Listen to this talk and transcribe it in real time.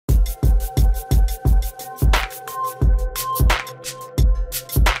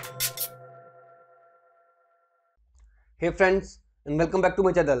Hey friends, and welcome back to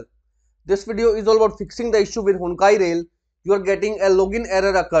my channel. This video is all about fixing the issue with Honkai Rail. You are getting a login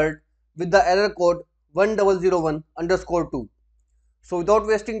error occurred with the error code 1001_2. So without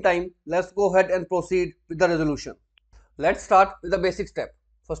wasting time, let's go ahead and proceed with the resolution. Let's start with the basic step.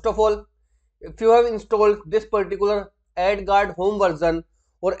 First of all, if you have installed this particular adguard home version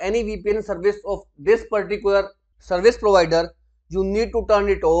or any VPN service of this particular service provider, you need to turn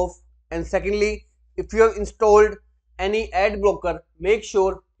it off. And secondly, if you have installed any ad blocker, make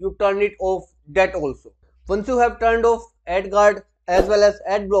sure you turn it off that also. Once you have turned off adguard as well as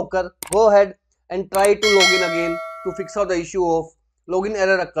ad blocker, go ahead and try to log in again to fix out the issue of login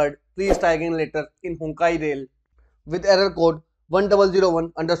error occurred. Please try again later in Honkai Rail with error code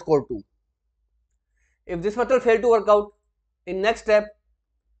 1001_2. If this method failed to work out, in next step,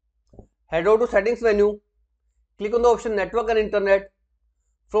 head over to settings menu, click on the option network and internet.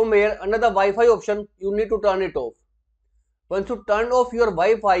 From here, under the Wi-Fi option, you need to turn it off. Once you turn off your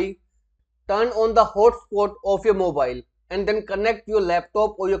Wi-Fi, turn on the hotspot of your mobile and then connect your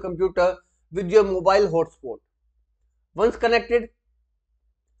laptop or your computer with your mobile hotspot. Once connected,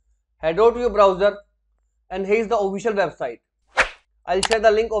 head over to your browser and here is the official website. I'll share the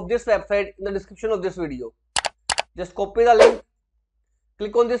link of this website in the description of this video. Just copy the link,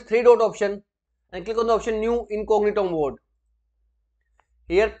 click on this 3-dot option and click on the option new incognito mode.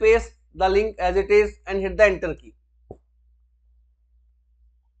 Here paste the link as it is and hit the enter key.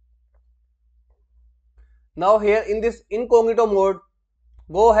 Now here in this incognito mode,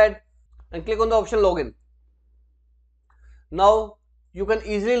 go ahead and click on the option login. Now you can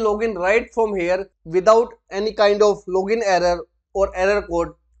easily log in right from here without any kind of login error or error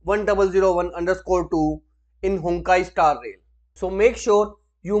code 1001_2 in Honkai Star Rail. So make sure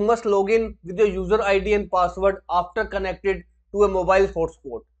you must log in with your user ID and password after connected to a mobile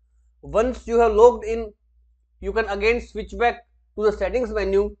hotspot. Once you have logged in, you can again switch back to the settings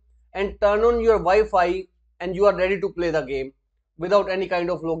menu and turn on your Wi-Fi and you are ready to play the game without any kind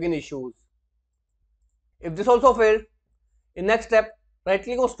of login issues. If this also failed, in next step, right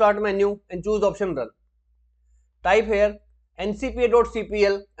click on start menu and choose the option run. Type here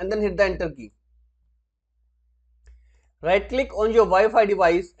ncpa.cpl and then hit the enter key. Right click on your Wi-Fi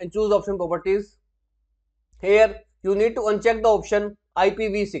device and choose the option properties. Here you need to uncheck the option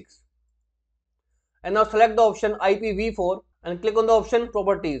IPv6 and now select the option IPv4 and click on the option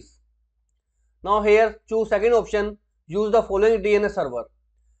properties. Now here choose second option, use the following DNS server,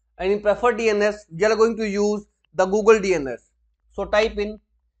 and in preferred DNS we are going to use the Google DNS. So type in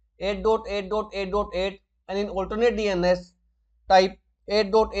 8.8.8.8 and in alternate DNS type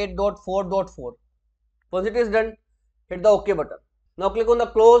 8.8.4.4. Once it is done, hit the OK button. Now click on the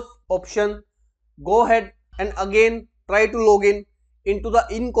close option. Go ahead and again try to log in into the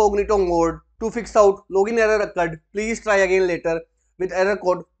incognito mode to fix out login error occurred. Please try again later with error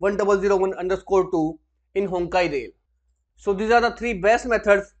code 1001_2 in Honkai Rail. So these are the 3 best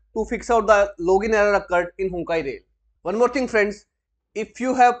methods to fix out the login error occurred in Honkai Rail. One more thing friends, if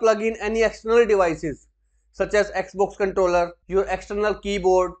you have plugged in any external devices such as Xbox controller, your external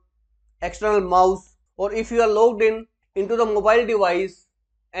keyboard, external mouse, or if you are logged in into the mobile device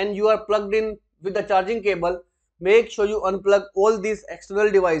and you are plugged in with the charging cable, make sure you unplug all these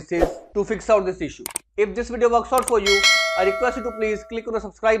external devices to fix out this issue. If this video works out for you, I request you to please click on the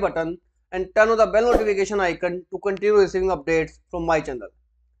subscribe button and turn on the bell notification icon to continue receiving updates from my channel.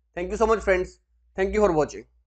 Thank you so much friends. Thank you for watching.